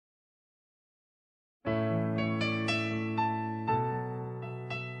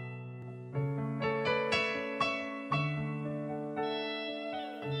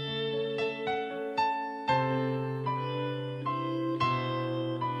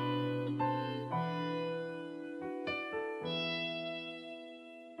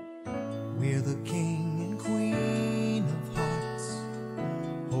We're the king and queen of hearts.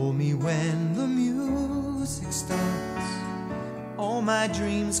 Hold me when the music starts. All my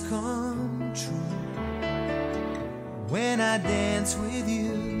dreams come true when I dance with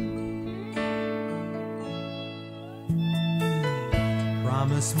you.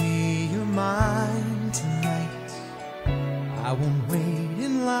 Promise me you're mine tonight. I won't wait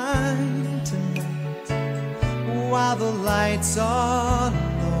in line tonight while the lights are low.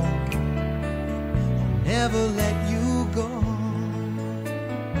 I'll never let you go.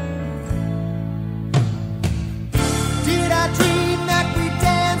 Did I dream that we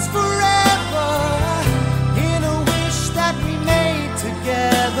dance forever in a wish that we made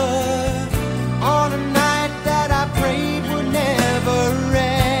together on a night that I prayed would never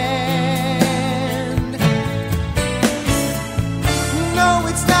end? No,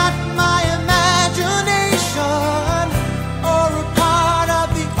 it's not my imagination or a part of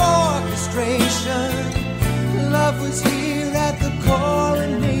the orchestration. Love was here at the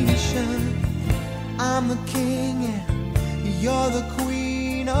coronation. I'm the king and you're the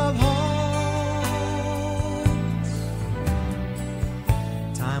queen of hearts.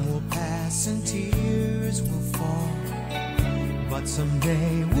 Time will pass and tears will fall, but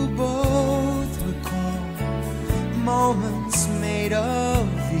someday we'll both recall moments made of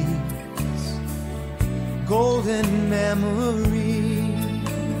these golden memories.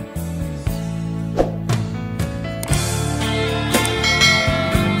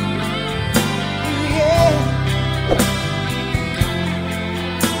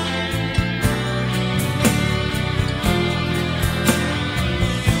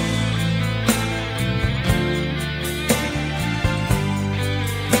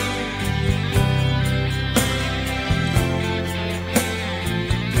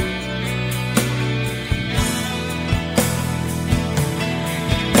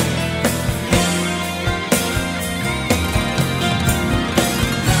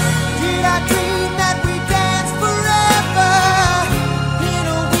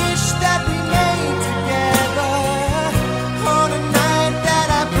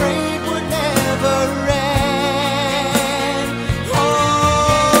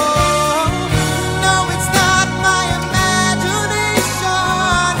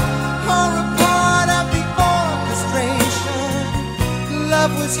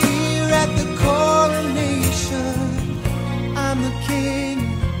 Love was here at the coronation. I'm the king,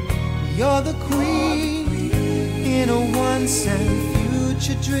 you're the queen, in a once and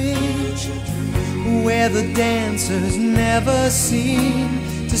future dream where the dancers never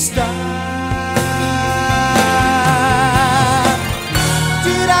seem to stop.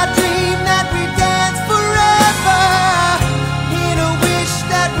 Did I dream that we danced forever in a wish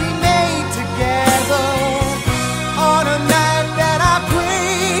that we made together on a night that I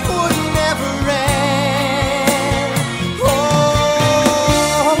prayed would never end?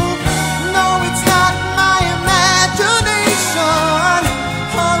 Oh, no, it's not my imagination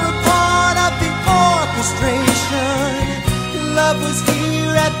or a part of the orchestration. Love was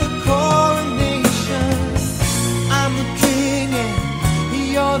here at the coronation. I'm the king and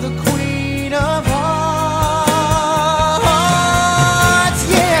you're the queen of hearts.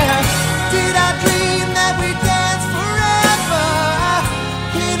 Yeah, did I dream that we danced forever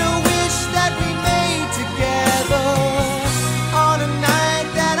in a wish that we made together on a night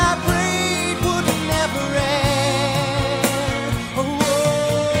that I prayed would never end? Oh,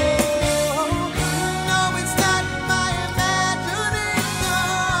 no, it's not my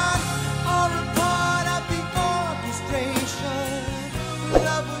imagination or a part of the orchestration.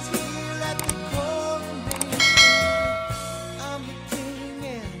 Love was here at the coronation. I'm the king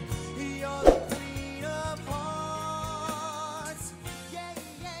and you're the queen of hearts. Yeah,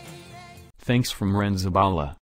 yeah, yeah. Thanks from Renzabala.